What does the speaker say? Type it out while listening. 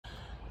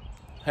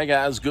Hey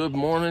guys, good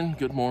morning.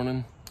 Good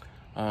morning.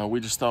 We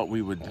just thought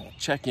we would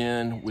check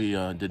in. We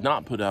did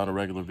not put out a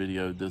regular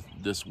video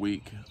this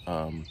week.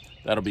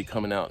 That'll be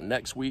coming out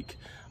next week.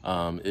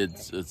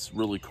 It's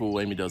really cool.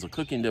 Amy does a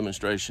cooking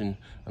demonstration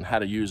on how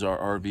to use our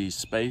RV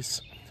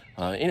space.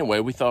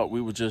 Anyway, we thought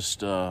we would just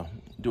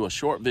do a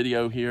short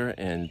video here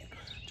and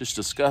just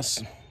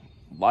discuss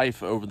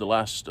life over the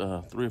last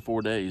 3 or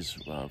 4 days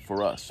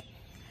for us.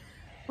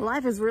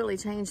 Life has really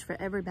changed for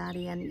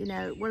everybody, and you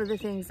know, one of the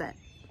things that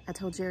I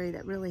told Jerry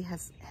that really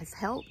has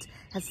helped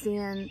has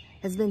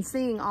been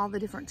seeing all the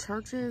different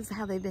churches,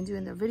 how they've been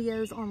doing their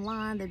videos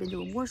online. They've been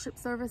doing worship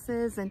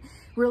services and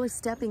really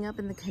stepping up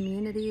in the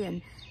community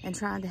and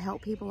trying to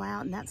help people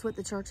out, and that's what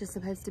the church is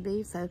supposed to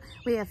be. So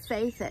we have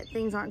faith that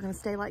things aren't going to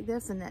stay like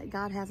this and that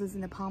God has us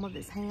in the palm of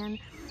his hand.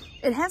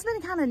 It has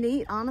been kind of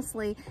neat,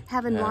 honestly,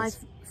 having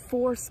life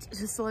forced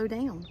to slow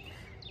down.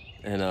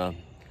 And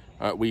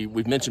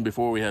we've mentioned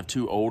before we have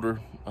 2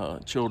 older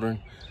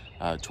children,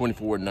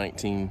 24 and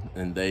 19,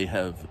 and they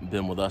have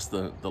been with us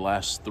the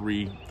last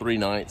three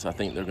nights. I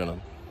think they're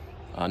gonna,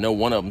 I know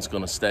one of them's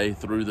gonna stay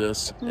through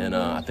this, and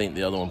I think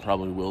the other one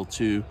probably will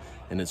too.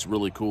 And it's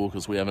really cool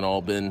because we haven't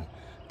all been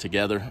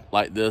together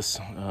like this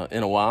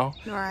in a while.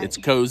 Right. It's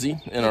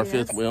cozy in our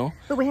fifth wheel.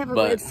 But we have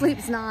it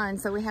sleeps 9,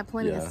 so we have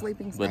plenty of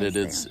sleeping space. But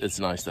it's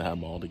nice to have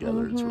them all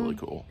together. It's really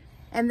cool.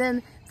 And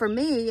then for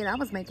me, you know, I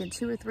was making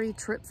 2 or 3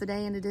 trips a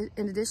day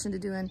in addition to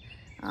doing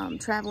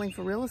traveling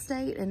for real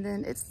estate. And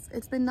then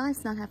it's been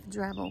nice not having to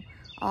travel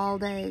all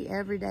day,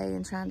 every day,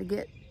 and trying to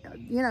get,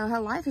 you know,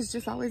 how life is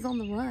just always on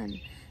the run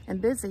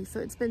and busy.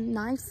 So it's been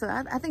nice. So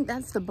I think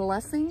that's the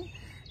blessing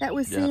that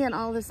we see in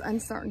all this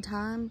uncertain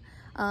time.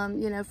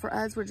 You know, for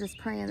us, we're just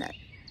praying that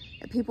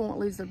people won't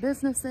lose their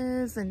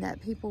businesses and that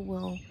people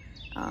will,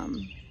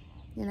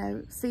 you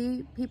know,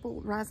 see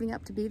people rising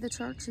up to be the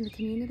church in the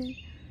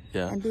community.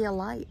 And be a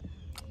light.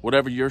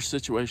 Whatever your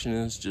situation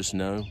is, just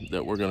know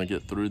that we're going to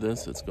get through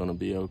this. It's going to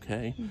be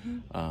okay.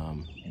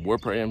 We're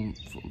praying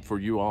for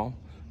you all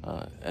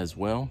as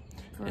well.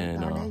 For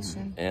our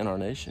nation. And our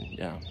nation,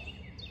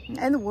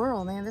 And the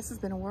world, man. This has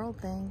been a world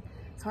thing.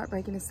 It's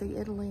heartbreaking to see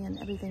Italy and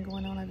everything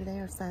going on over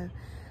there. So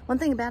one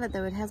thing about it,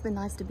 though, it has been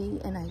nice to be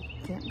in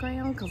a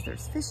campground because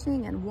there's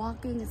fishing and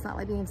walking. It's not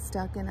like being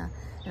stuck in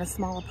a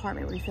small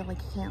apartment where you feel like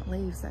you can't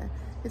leave. So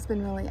it's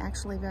been really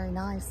actually very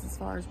nice as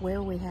far as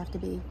where we have to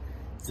be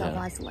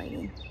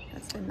self-isolating.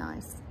 That's been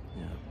nice.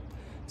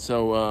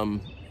 So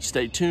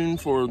stay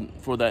tuned for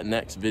that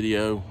next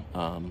video.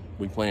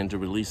 We plan to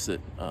release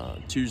it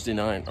Tuesday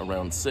night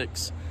around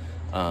 6.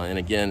 And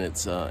again,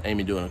 it's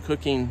Amy doing a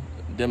cooking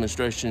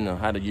demonstration on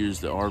how to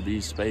use the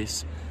RV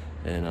space.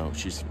 And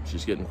she's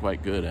getting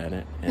quite good at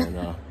it. And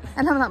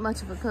and I'm not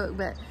much of a cook,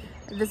 but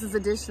this is a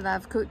dish that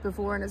I've cooked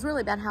before, and it's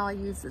really about how I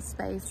use the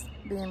space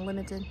being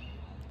limited.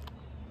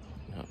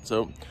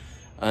 So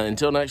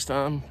until next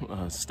time,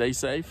 stay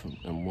safe,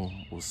 and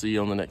we'll see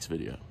you on the next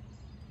video.